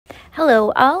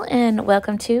Hello all and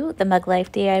welcome to the Mug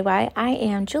Life DIY. I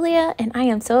am Julia and I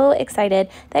am so excited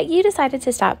that you decided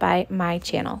to stop by my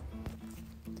channel.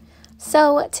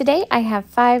 So today I have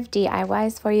 5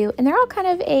 DIYs for you and they're all kind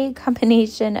of a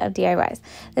combination of DIYs.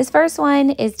 This first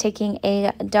one is taking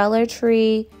a Dollar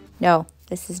Tree, no,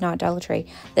 this is not Dollar Tree.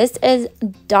 This is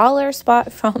dollar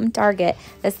spot from Target.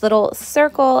 This little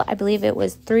circle, I believe it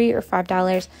was $3 or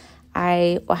 $5.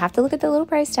 I will have to look at the little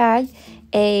price tag.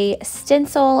 A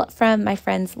stencil from my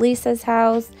friend's Lisa's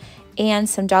house, and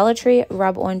some Dollar Tree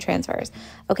rub-on transfers.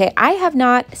 Okay, I have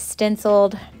not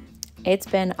stenciled. It's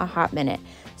been a hot minute.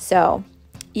 So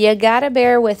you gotta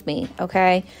bear with me,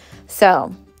 okay?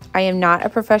 So I am not a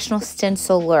professional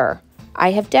stenciler.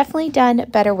 I have definitely done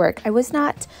better work. I was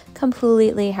not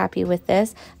completely happy with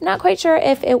this. I'm not quite sure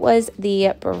if it was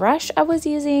the brush I was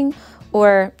using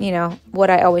or, you know, what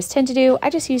I always tend to do. I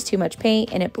just use too much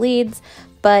paint and it bleeds.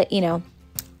 But, you know,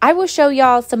 I will show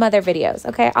y'all some other videos,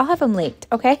 okay? I'll have them linked,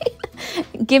 okay?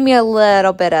 Give me a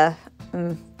little bit of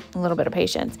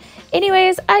patience.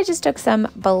 Anyways, I just took some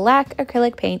black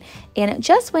acrylic paint and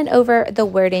just went over the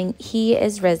wording, "He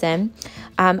is risen,"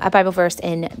 a Bible verse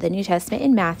in the New Testament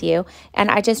in Matthew.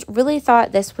 And I just really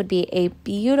thought this would be a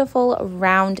beautiful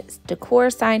round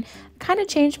decor sign. Kind of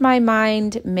changed my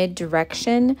mind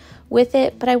mid-direction with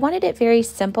it, but I wanted it very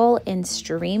simple and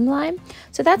streamlined.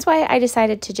 So that's why I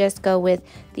decided to just go with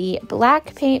the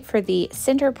black paint for the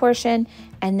center portion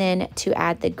and then to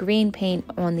add the green paint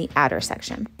on the outer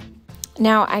section.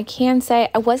 Now, I can say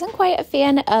I wasn't quite a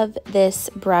fan of this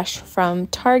brush from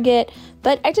Target,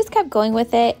 but I just kept going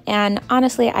with it. And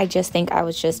honestly, I just think I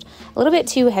was just a little bit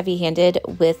too heavy-handed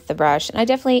with the brush. And I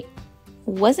definitely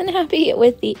wasn't happy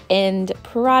with the end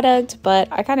product, but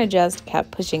I kind of just kept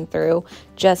pushing through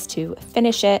just to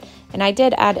finish it. And I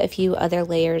did add a few other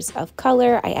layers of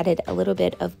color. I added a little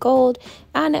bit of gold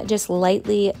and just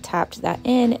lightly tapped that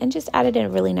in and just added a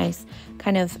really nice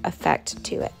kind of effect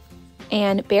to it.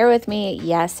 And bear with me,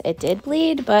 yes, it did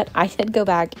bleed, but I did go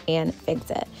back and fix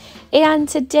it. And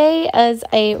today is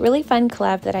a really fun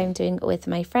collab that I'm doing with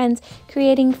my friends,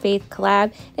 Creating Faith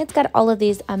Collab. It's got all of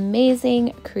these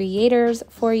amazing creators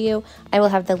for you. I will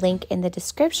have the link in the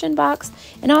description box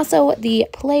and also the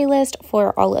playlist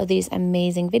for all of these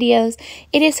amazing videos.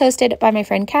 It is hosted by my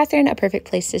friend Catherine, a perfect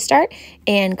place to start,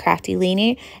 and Crafty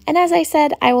Leeny. And as I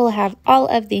said, I will have all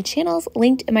of the channels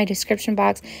linked in my description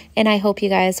box, and I hope you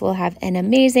guys will have an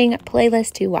amazing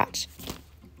playlist to watch.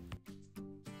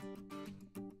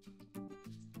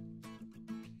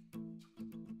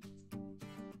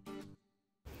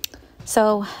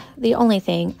 So the only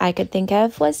thing I could think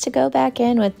of was to go back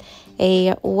in with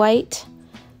a white,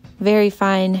 very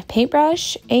fine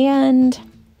paintbrush and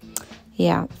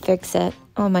yeah, fix it.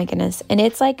 Oh my goodness. And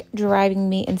it's like driving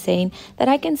me insane that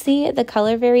I can see the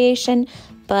color variation,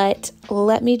 but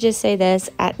let me just say this,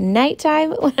 at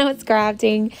nighttime when I was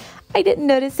crafting, I didn't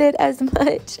notice it as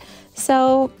much.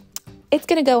 So it's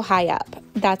going to go high up.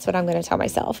 That's what I'm going to tell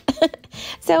myself.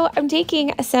 So I'm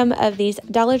taking some of these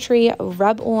Dollar Tree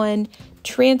rub-on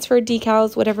transfer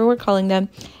decals, whatever we're calling them,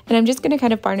 and I'm just going to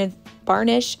kind of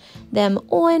varnish them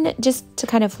on just to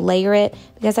kind of layer it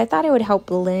because I thought it would help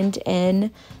blend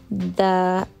in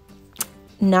the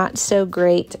not so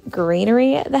great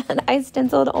greenery that I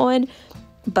stenciled on.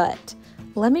 But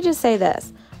let me just say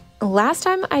this. Last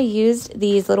time I used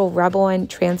these little rub-on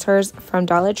transfers from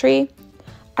Dollar Tree,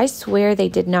 I swear they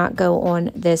did not go on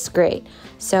this great.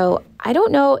 So I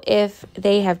don't know if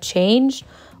they have changed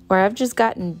or I've just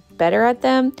gotten better at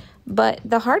them, but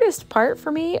the hardest part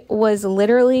for me was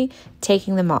literally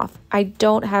taking them off. I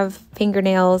don't have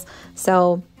fingernails,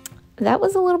 so that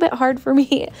was a little bit hard for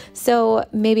me. So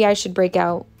maybe I should break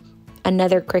out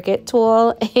another Cricut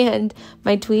tool and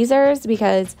my tweezers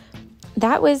because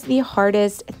that was the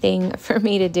hardest thing for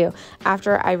me to do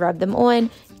after I rubbed them on.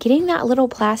 Getting that little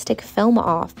plastic film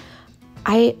off,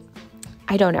 I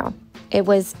don't know. It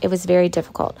was very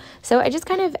difficult. So I just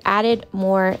kind of added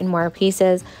more and more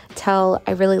pieces till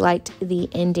I really liked the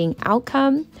ending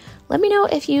outcome. Let me know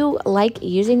if you like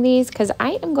using these because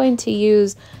I am going to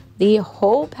use the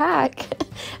whole pack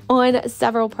on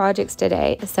several projects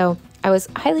today. So I was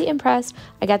highly impressed.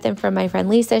 I got them from my friend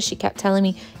Lisa. She kept telling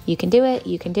me, you can do it,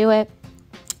 you can do it.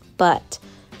 But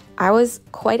I was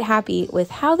quite happy with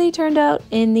how they turned out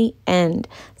in the end.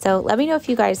 So let me know if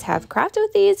you guys have crafted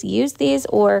with these, used these,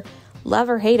 or love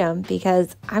or hate them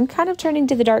because I'm kind of turning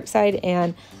to the dark side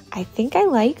and I think I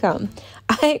like them.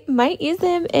 I might use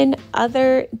them in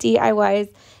other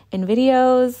DIYs and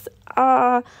videos.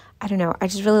 I don't know. I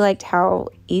just really liked how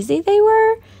easy they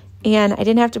were and I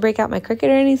didn't have to break out my Cricut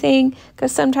or anything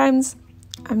because sometimes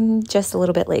I'm just a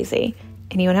little bit lazy.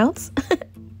 Anyone else?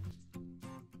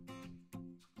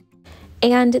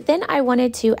 And then I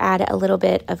wanted to add a little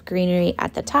bit of greenery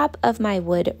at the top of my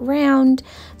wood round.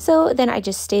 So then I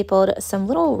just stapled some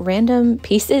little random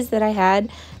pieces that I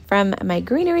had from my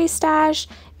greenery stash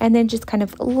and then just kind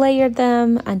of layered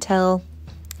them until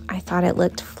I thought it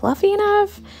looked fluffy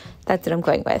enough. That's what I'm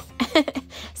going with.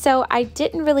 So I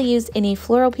didn't really use any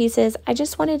floral pieces. I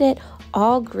just wanted it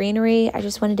all greenery. I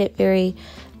just wanted it very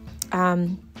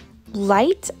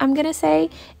light, I'm gonna say,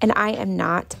 and I am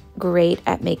not great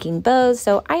at making bows,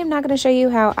 so I am not gonna show you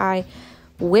how I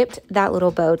whipped that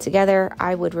little bow together.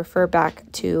 I would refer back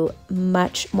to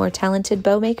much more talented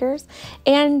bow makers.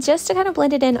 And just to kind of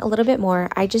blend it in a little bit more,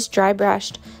 I just dry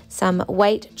brushed some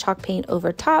white chalk paint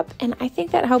over top, and I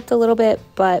think that helped a little bit,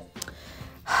 but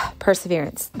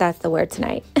perseverance, that's the word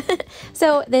tonight.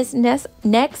 So this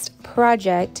next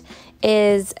project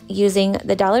is using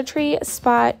the Dollar Tree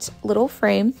Spot little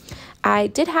frame. I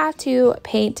did have to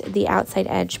paint the outside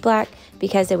edge black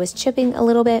because it was chipping a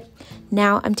little bit.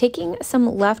 Now I'm taking some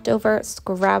leftover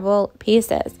Scrabble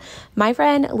pieces. My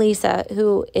friend Lisa,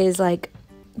 who is like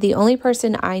the only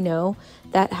person I know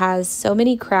that has so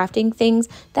many crafting things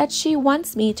that she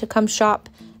wants me to come shop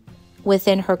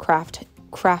within her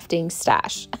crafting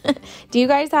stash. Do you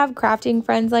guys have crafting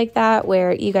friends like that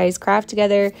where you guys craft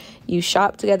together, you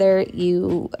shop together,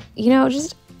 you know,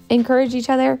 just encourage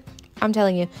each other? I'm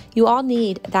telling you, you all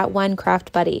need that one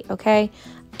craft buddy, okay?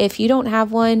 If you don't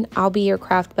have one, I'll be your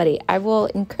craft buddy. I will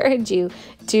encourage you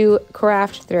to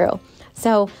craft through.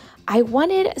 So I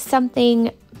wanted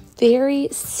something very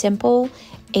simple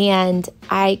and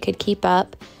I could keep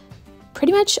up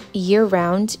pretty much year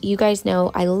round. You guys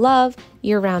know I love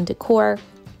year-round decor,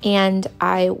 and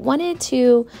I wanted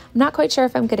to, I'm not quite sure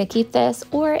if I'm gonna keep this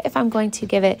or if I'm going to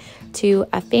give it to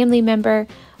a family member.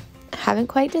 Haven't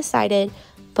quite decided,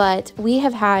 but we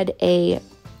have had a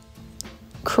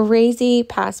crazy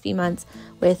past few months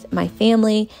with my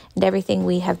family and everything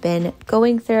we have been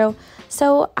going through.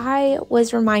 So I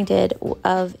was reminded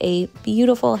of a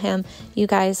beautiful hymn. You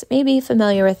guys may be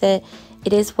familiar with it.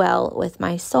 It is Well With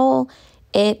My Soul.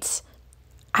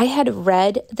 I had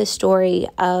read the story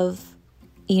of,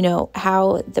 you know,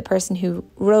 how the person who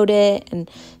wrote it and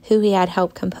who he had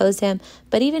helped compose him,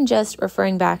 but even just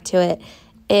referring back to it,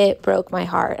 it broke my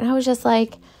heart. And I was just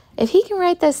like, if he can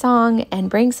write this song and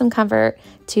bring some comfort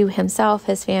to himself,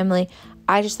 his family,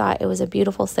 I just thought it was a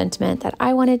beautiful sentiment that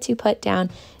I wanted to put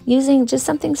down using just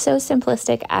something so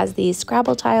simplistic as these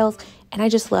Scrabble tiles. And I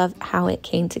just love how it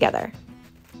came together.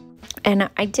 And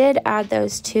I did add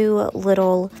those two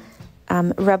little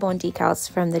Rebel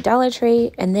decals from the Dollar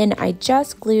Tree, and then I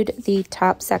just glued the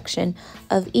top section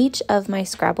of each of my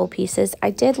Scrabble pieces.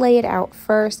 I did lay it out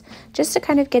first just to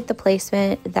kind of get the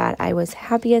placement that I was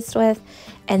happiest with,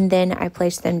 and then I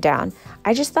placed them down.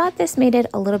 I just thought this made it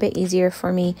a little bit easier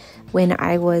for me when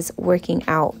I was working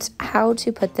out how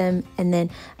to put them, and then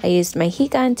I used my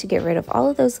heat gun to get rid of all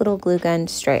of those little glue gun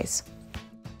strays.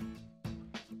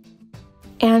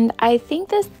 And I think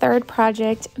this third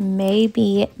project may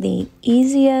be the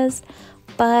easiest,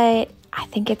 but I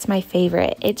think it's my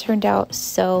favorite. It turned out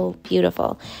so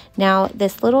beautiful. Now,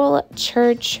 this little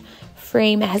church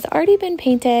frame has already been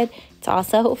painted. It's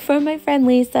also from my friend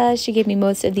Lisa. She gave me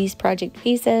most of these project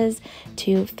pieces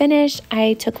to finish.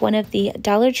 I took one of the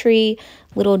Dollar Tree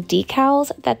little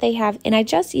decals that they have, and I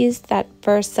just used that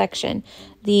first section,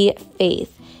 the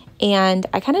faith. And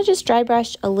I kind of just dry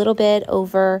brushed a little bit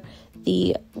over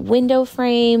the window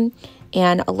frame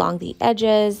and along the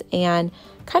edges, and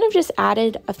kind of just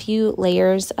added a few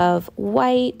layers of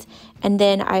white. And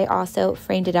then I also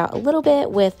framed it out a little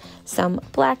bit with some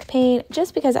black paint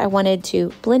just because I wanted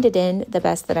to blend it in the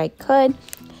best that I could.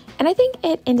 And I think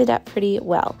it ended up pretty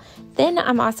well. Then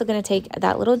I'm also going to take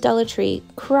that little Dollar Tree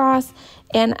cross,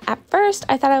 and at first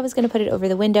I thought I was going to put it over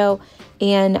the window,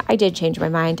 and I did change my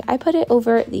mind. I put it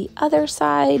over the other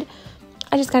side.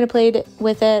 I just kind of played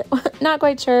with it, not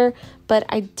quite sure, but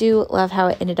I do love how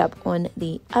it ended up on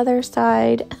the other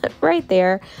side right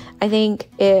there. I think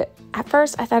at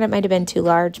first I thought it might have been too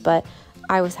large, but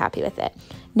I was happy with it.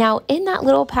 Now, in that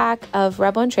little pack of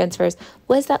Rebel and Transfers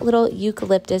was that little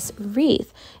eucalyptus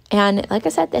wreath. And like I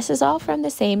said, this is all from the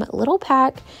same little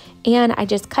pack, and I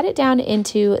just cut it down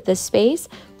into the space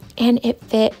and it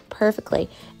fit perfectly.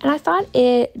 And I thought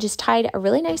it just tied a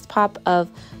really nice pop of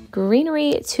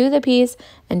greenery to the piece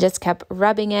and just kept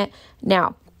rubbing it.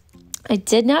 Now, I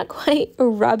did not quite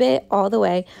rub it all the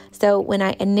way. So when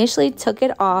I initially took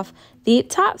it off, the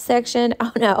top section,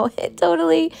 oh no, it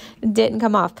totally didn't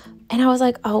come off. And I was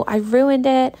like, oh, I ruined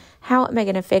it. How am I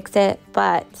going to fix it?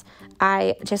 But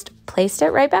I just placed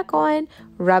it right back on,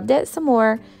 rubbed it some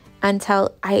more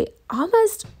until I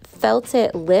almost felt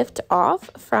it lift off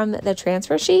from the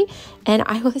transfer sheet, and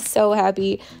I was so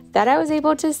happy that I was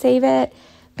able to save it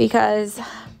because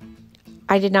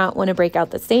I did not want to break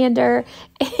out the sander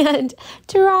and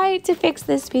try to fix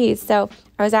this piece. So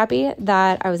I was happy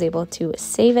that I was able to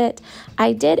save it.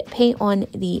 I did paint on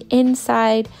the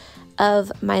inside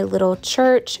of my little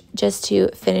church just to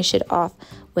finish it off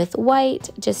with white,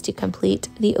 just to complete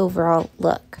the overall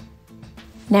look.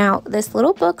 Now, this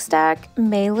little book stack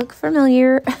may look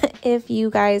familiar if you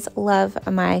guys love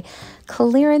my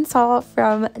clearance haul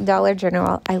from Dollar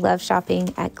General. I love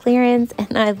shopping at clearance,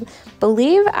 and I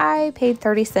believe I paid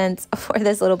 30 cents for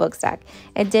this little book stack.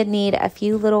 It did need a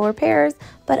few little repairs,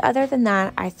 but other than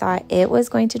that, I thought it was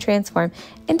going to transform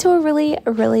into a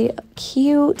really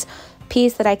cute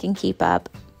piece that I can keep up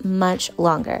much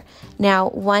longer. Now,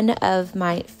 one of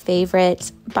my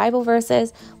favorite Bible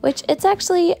verses, which it's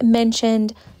actually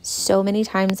mentioned so many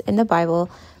times in the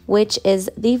Bible, which is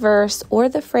the verse or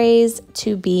the phrase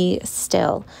to be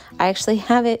still. I actually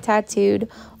have it tattooed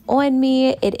on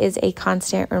me. It is a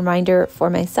constant reminder for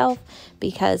myself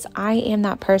because I am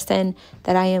that person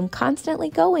that I am constantly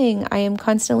going, I am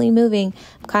constantly moving,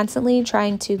 constantly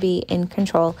trying to be in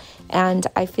control. And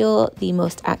I feel the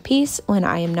most at peace when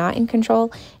I am not in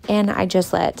control and I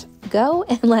just let go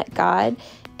and let God.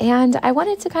 And I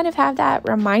wanted to kind of have that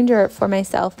reminder for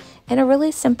myself in a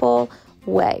really simple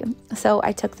way. So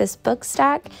I took this book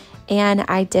stack and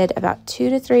I did about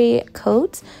 2 to 3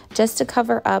 coats just to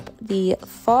cover up the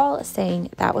fall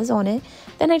saying that was on it.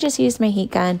 Then I just used my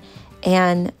heat gun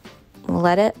and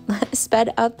let it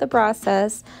sped up the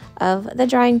process of the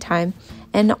drying time.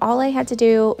 And all I had to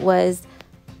do was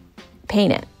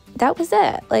paint it. That was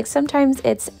it. Like sometimes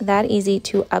it's that easy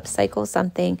to upcycle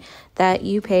something that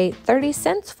you pay 30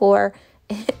 cents for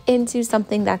into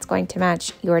something that's going to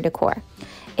match your decor.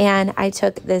 And I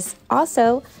took this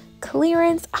also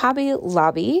clearance Hobby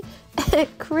Lobby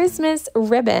Christmas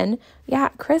ribbon. Yeah,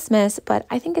 Christmas, but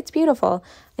I think it's beautiful.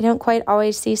 I don't quite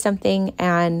always see something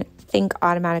and think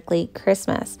automatically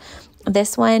Christmas.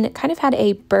 This one kind of had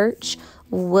a birch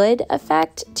wood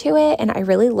effect to it, and I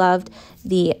really loved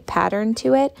the pattern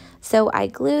to it. So I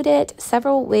glued it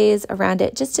several ways around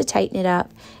it just to tighten it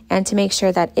up and to make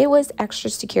sure that it was extra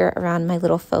secure around my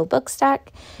little faux book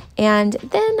stack. And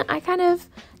then I kind of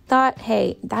thought,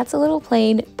 hey, that's a little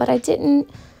plain, but I didn't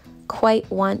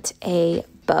quite want a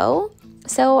bow.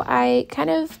 So I kind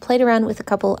of played around with a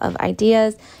couple of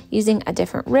ideas using a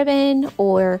different ribbon,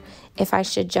 or if I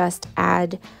should just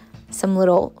add some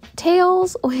little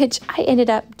tails, which I ended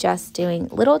up just doing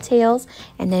little tails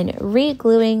and then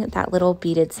re-gluing that little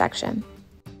beaded section.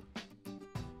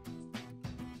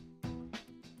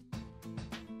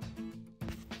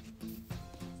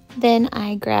 Then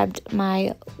I grabbed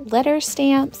my letter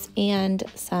stamps and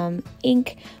some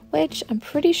ink, which I'm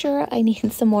pretty sure I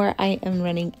need some more. I am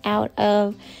running out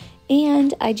of.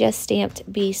 And I just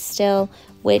stamped Be Still,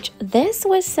 which this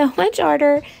was so much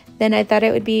harder than I thought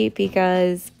it would be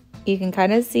because you can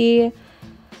kind of see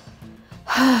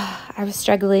I was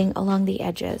struggling along the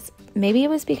edges. Maybe it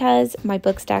was because my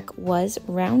book stack was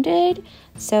rounded,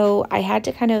 so I had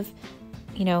to kind of,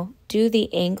 do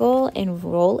the angle and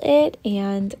roll it,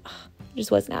 and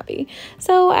just wasn't happy.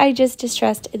 So I just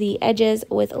distressed the edges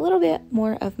with a little bit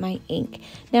more of my ink.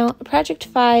 Now, project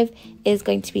 5 is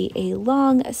going to be a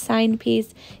long sign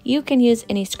piece. You can use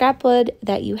any scrap wood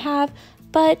that you have,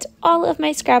 but all of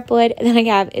my scrap wood that I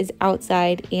have is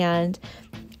outside, and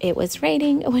it was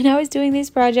raining when I was doing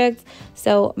these projects.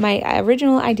 So my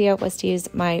original idea was to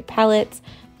use my palettes,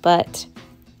 but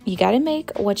you gotta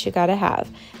make what you gotta have.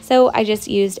 So I just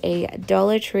used a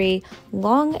Dollar Tree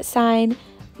long sign,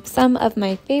 some of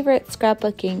my favorite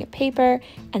scrapbooking paper,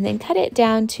 and then cut it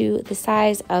down to the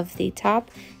size of the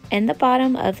top and the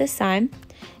bottom of the sign.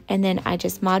 And then I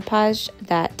just Mod Podge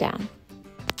that down.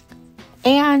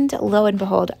 And lo and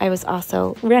behold, I was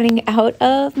also running out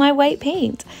of my white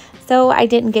paint. So I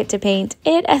didn't get to paint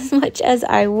it as much as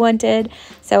I wanted.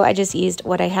 So I just used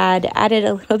what I had, added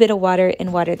a little bit of water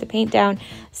and watered the paint down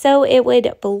so it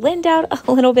would blend out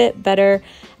a little bit better.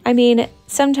 I mean,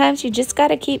 sometimes you just got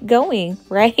to keep going,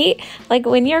 right? Like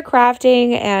when you're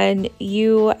crafting and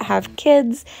you have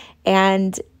kids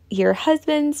and your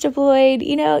husband's deployed,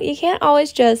 you can't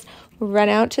always just run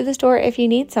out to the store if you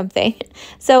need something.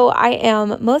 So I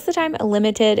am most of the time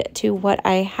limited to what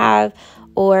I have,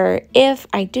 or if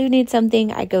I do need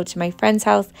something, I go to my friend's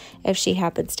house if she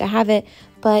happens to have it.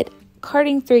 But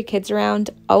carting 3 kids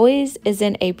around always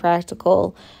isn't a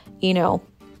practical,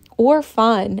 or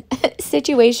fun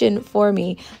situation for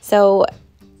me. So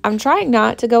I'm trying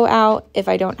not to go out if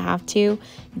I don't have to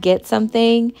get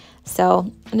something.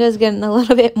 So I'm just getting a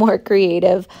little bit more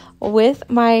creative with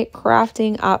my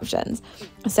crafting options.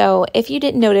 So if you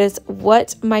didn't notice,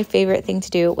 what my favorite thing to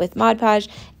do with Mod Podge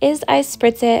is I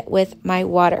spritz it with my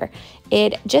water.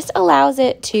 It just allows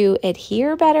it to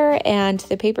adhere better, and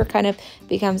the paper kind of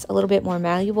becomes a little bit more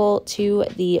malleable to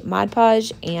the Mod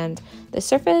Podge and the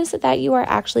surface that you are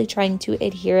actually trying to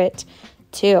adhere it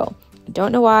to.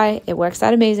 Don't know why, it works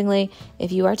out amazingly.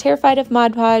 If you are terrified of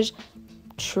Mod Podge,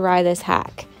 try this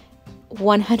hack.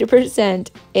 100%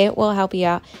 it will help you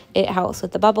out. It helps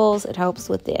with the bubbles, it helps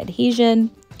with the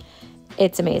adhesion.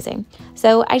 It's amazing.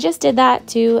 So I just did that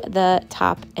to the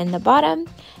top and the bottom,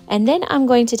 and then I'm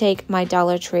going to take my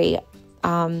Dollar Tree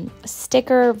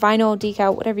sticker, vinyl,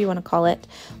 decal, whatever you want to call it,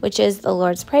 which is the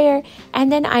Lord's Prayer, and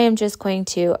then I am just going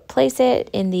to place it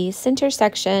in the center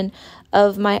section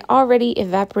of my already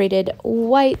evaporated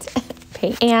white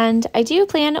paint. And I do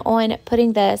plan on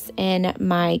putting this in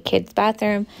my kids'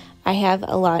 bathroom. I have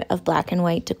a lot of black and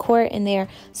white decor in there,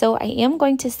 so I am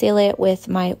going to seal it with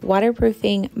my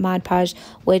waterproofing Mod Podge,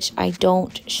 which I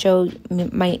don't show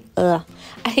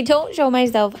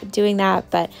myself doing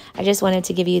that, but I just wanted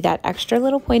to give you that extra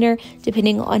little pointer.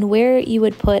 Depending on where you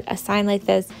would put a sign like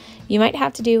this, you might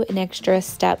have to do an extra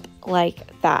step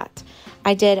like that.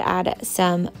 I did add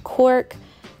some cork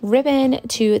ribbon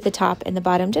to the top and the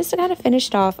bottom just to kind of finish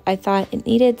it off. I thought it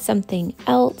needed something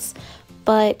else,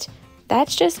 but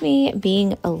that's just me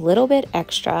being a little bit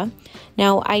extra.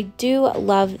 Now, I do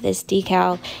love this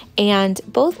decal, and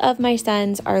both of my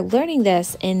sons are learning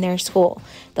this in their school.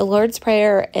 The Lord's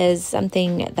Prayer is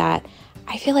something that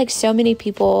I feel like so many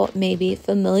people may be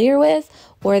familiar with,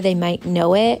 or they might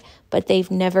know it, but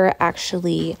they've never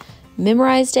actually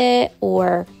memorized it,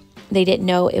 or they didn't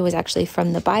know it was actually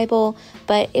from the Bible.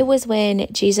 But it was when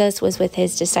Jesus was with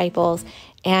his disciples,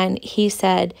 and he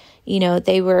said, you know,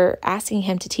 they were asking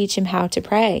him to teach him how to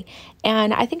pray.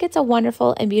 And I think it's a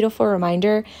wonderful and beautiful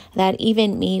reminder that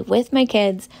even me with my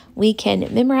kids, we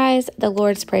can memorize the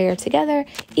Lord's Prayer together,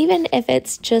 even if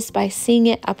it's just by seeing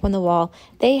it up on the wall.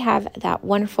 They have that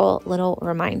wonderful little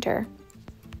reminder.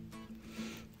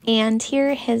 And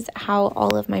here is how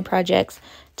all of my projects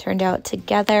turned out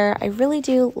together. I really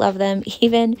do love them,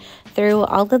 even through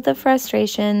all of the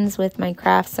frustrations with my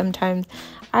crafts. Sometimes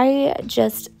I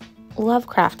just love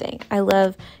crafting. I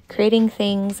love creating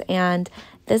things, and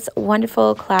this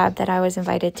wonderful collab that I was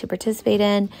invited to participate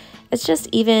in, it's just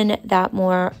even that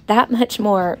much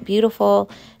more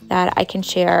beautiful that I can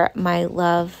share my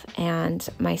love and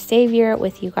my Savior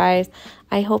with you guys.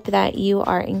 I hope that you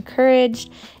are encouraged,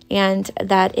 and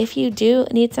that if you do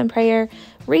need some prayer,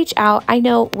 reach out. I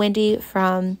know Wendy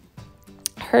from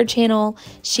her channel,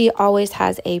 she always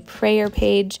has a prayer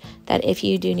page that if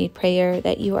you do need prayer,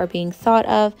 that you are being thought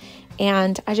of.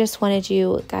 And I just wanted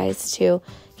you guys to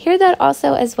hear that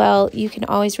also as well. You can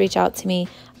always reach out to me.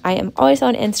 I am always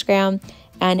on Instagram,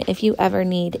 and if you ever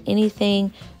need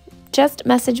anything, just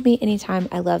message me anytime.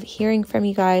 I love hearing from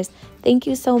you guys. Thank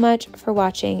you so much for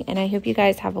watching, and I hope you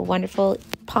guys have a wonderful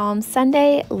Palm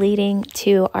Sunday leading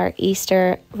to our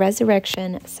Easter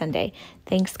Resurrection Sunday.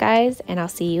 Thanks, guys, and I'll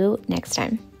see you next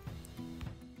time.